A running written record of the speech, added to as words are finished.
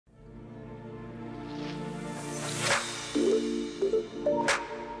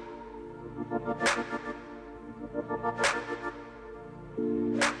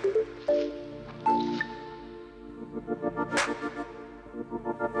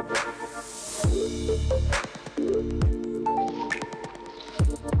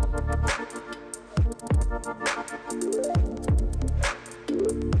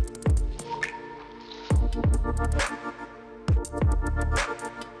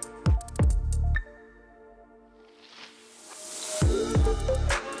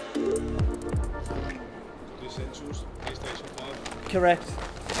correct.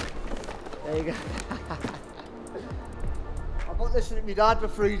 There you go. I've not listened to my dad for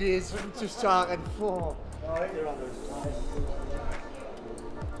 3 days, just talking. Oh. Alright, you're on those.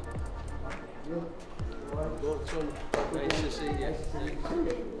 Nice to see you. Nice to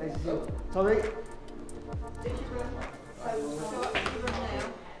see you. Tommy?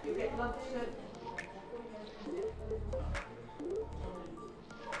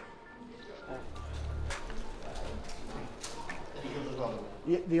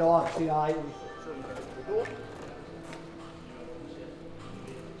 The arcs, the eye.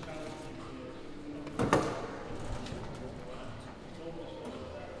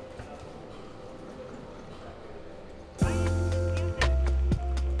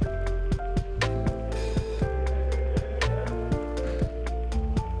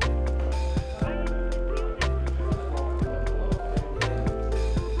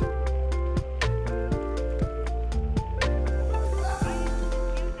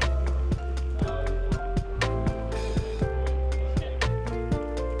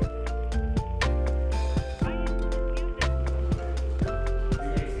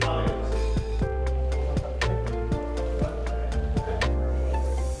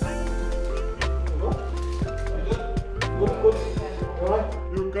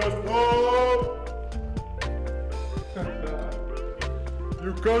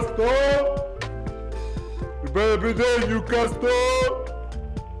 Newcastle! You better be there, Newcastle!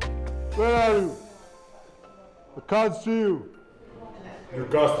 Where are you? I can't see you.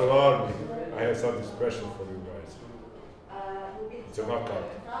 Newcastle Army, I have something special for you guys. It's a knockout.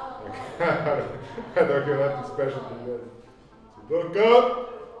 I don't have nothing special for you guys. So don't come!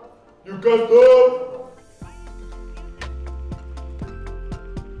 Newcastle!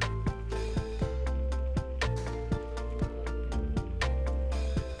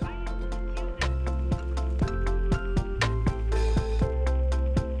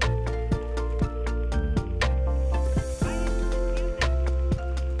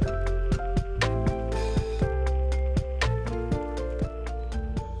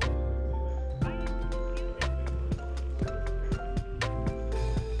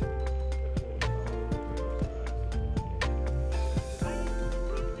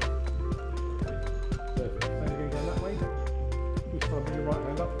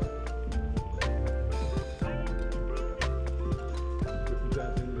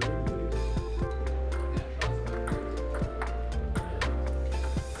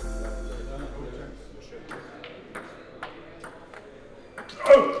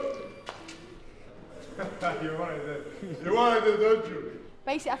 You wanted it, don't you?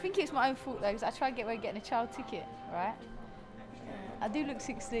 Basically, I think it's my own fault though, because I tried to get away getting a child ticket, right? I do look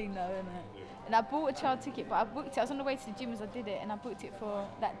 16 though, innit? And I bought a child ticket, but I booked it. I was on the way to the gym as I did it, and I booked it for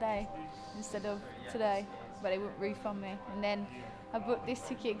that day instead of today, but they wouldn't refund me. And then I booked this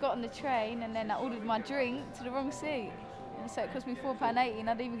ticket, got on the train, and then I ordered my drink to the wrong seat. And so it cost me £4.80 and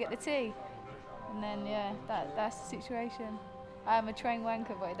I didn't even get the tea. And then, yeah, that's the situation. I am a train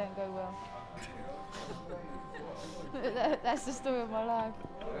wanker, but it don't go well. That's the story of my life.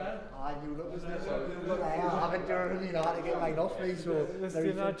 I knew that was this. I haven't done it, I had to get mine off me, so... Let's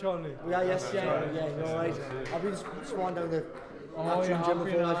do that, Johnny. Yeah, yes, yeah, you're right. I've been swan down the gym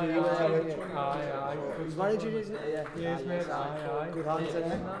before, as you were. Aye. He's managing, isn't it? Yeah. Yes, mate. Aye. Good hands,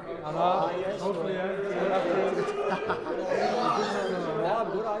 isn't it? Hopefully, yeah. No, I'm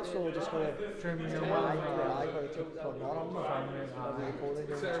good, I so just got to... Trim your I got to keep putting on my family. I'll be recording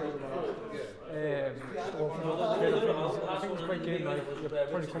you. I think it's quite good, like, you'll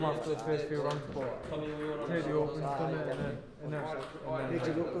probably come after the first few rounds, but clear the opens, done it, and then... Makes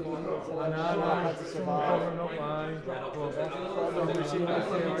you look good, doesn't it? I know, coming up, aye.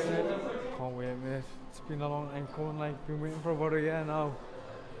 Can't wait, mate. It's been a long time coming, like, been waiting for about a year now.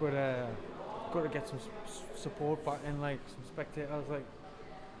 But, got to get some support back in, like, some spectators, like.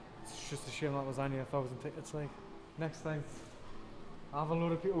 It's just a shame that was only 1,000 tickets, like. Next time, I have a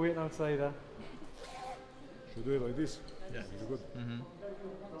load of people waiting outside there. Should we do it like this? Yeah. Is it good?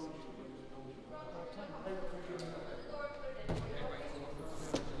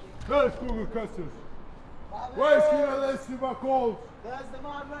 Let's Google questions. Why is he not listening to my calls? There's the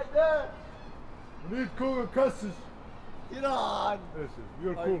man right there. We need Google questions. Get on. Listen,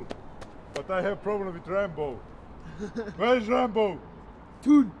 you're cool. But I have problem with Rambo. Where's Rambo?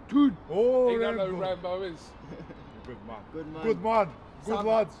 Toon. Oh, You don't Rambo. know who Rambo is. Good man. Good man. Good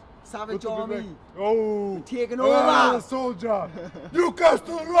lads. Savage Good to be Army. back. Oh. Taking Oh, over. soldier.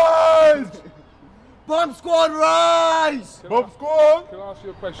 Newcastle rise. Bomb squad rise. Bob squad. Can I ask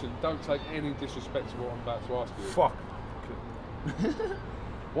you a question? Don't take any disrespect to what I'm about to ask you. Fuck.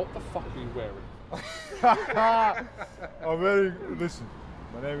 What the fuck are you wearing? Listen,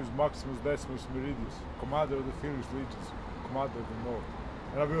 my name is Maximus Decimus Meridius, commander of the Finnish legions, commander of the North.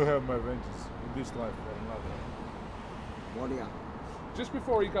 And I will have my vengeance in this life or another. Warrior. Just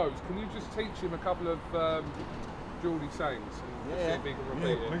before he goes, can you just teach him a couple of Geordie sayings? And see if he can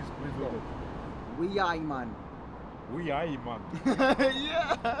repeat it. Please do that. We aye man. We are man.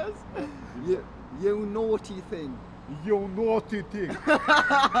 Yes! You naughty thing. You naughty thing.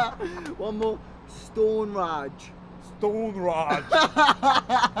 One more. Stone Raj. Stone Raj.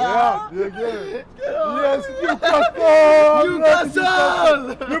 Yeah. Yes, Newcastle!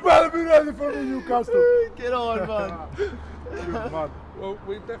 Newcastle! You better be ready for me, Newcastle. Get on, man. Man. Well,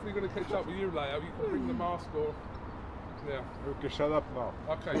 we're definitely going to catch up with you later. You can bring the mask or... Yeah. Okay, shut up now.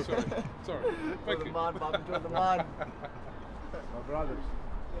 Okay, sorry. Sorry. Thank you. Man, the man. My brothers.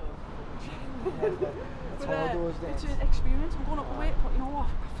 That's hard though, isn't it? It's an experience. I'm going up the weight, but you know what? I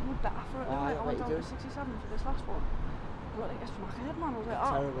feel better for it. Aye, I went down you to do. 67 for this last one. I got like, it's from my head, man. I was like,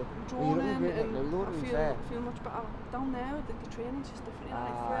 Terrible. I'm Well, drawn you in look great, and you look I fair. feel much better. Down there, I think the training's just different. You know,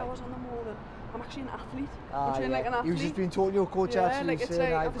 like 3 hours on the morning. I'm actually an athlete. I'm training like an athlete. You've just been told your coach yeah, actually like it's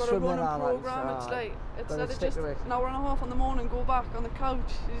saying like I've I've got a swim running and all that. program. It's like gotta instead of stick just to it. an hour and a half in the morning, go back on the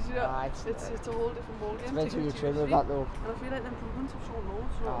couch. You know, Aye, it's a whole different ballgame. Eventually you train with that though. And I feel like the improvements have shown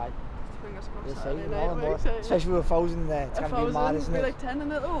loads. So Aye. fingers crossed. You'll see, Saturday no, night, no. like, so- Especially with 1,000 there, it's going to be mad, isn't be it? like 10 in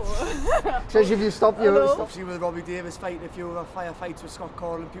it though. Especially if you stop you. Hello? Stops you with Robbie Davis fight, if you have firefights with Scott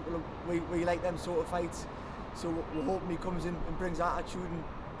Corlin, people, we like them sort of fights. So we're hoping he comes in and brings attitude and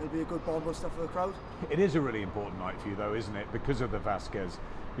it'll be a good bomb buster for the crowd. It is a really important night for you though, isn't it? Because of the Vasquez,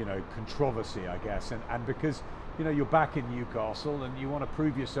 controversy, I guess, and because, you're back in Newcastle and you want to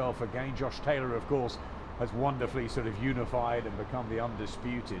prove yourself again. Josh Taylor, of course, has wonderfully sort of unified and become the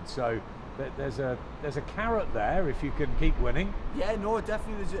undisputed. So there's a carrot there if you can keep winning. Yeah, no,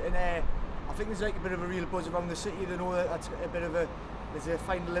 definitely. I think there's like a bit of a real buzz around the city. They know that that's a bit of there's a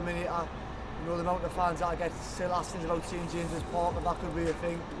final eliminator. The amount of fans that I get still asking about St James's Park, and that could be a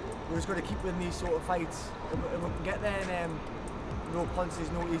thing. We're just going to keep winning these sort of fights, and we can get there. And Ponce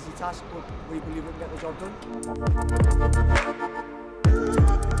is no easy task, but we believe we can get the job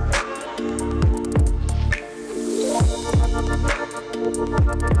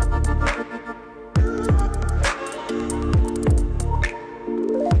done.